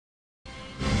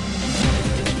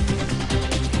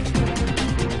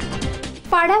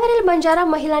पाड्यावरील बंजारा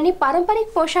महिलांनी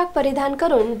पारंपरिक पोशाख परिधान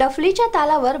करून डफलीच्या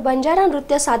तालावर बंजारा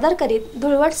नृत्य सादर करीत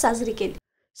धुळवट साजरी केली।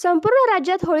 संपूर्ण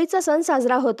राज्यात होळीचा सण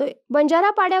साजरा होतोय। बंजारा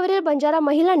पाड्यावरील बंजारा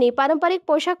महिलांनी पारंपरिक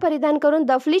पोशाख परिधान करून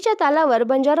डफलीच्या तालावर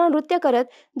बंजारा नृत्य करत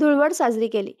धुळवट साजरी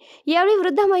केली। यावेळी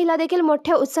वृद्ध महिला देखील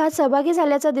मोठ्या उत्साहात सहभागी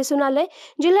झाल्याचं दिसून आलंय।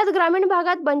 जिल्ह्यात ग्रामीण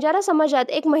भागात बंजारा समाजात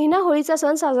एक महिना होळीचा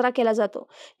सण साजरा केला जातो।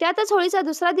 त्यातच होळीचा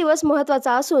दुसरा दिवस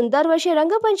महत्त्वाचा असून दरवर्षी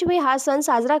रंगपंचमी हा सण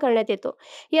साजरा करण्यात येतो।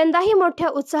 यंदाही मोठ्या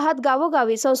उत्साहात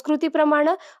गावोगावी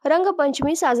संस्कृतीप्रमाणे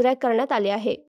रंगपंचमी साजरा करण्यात आली आहे।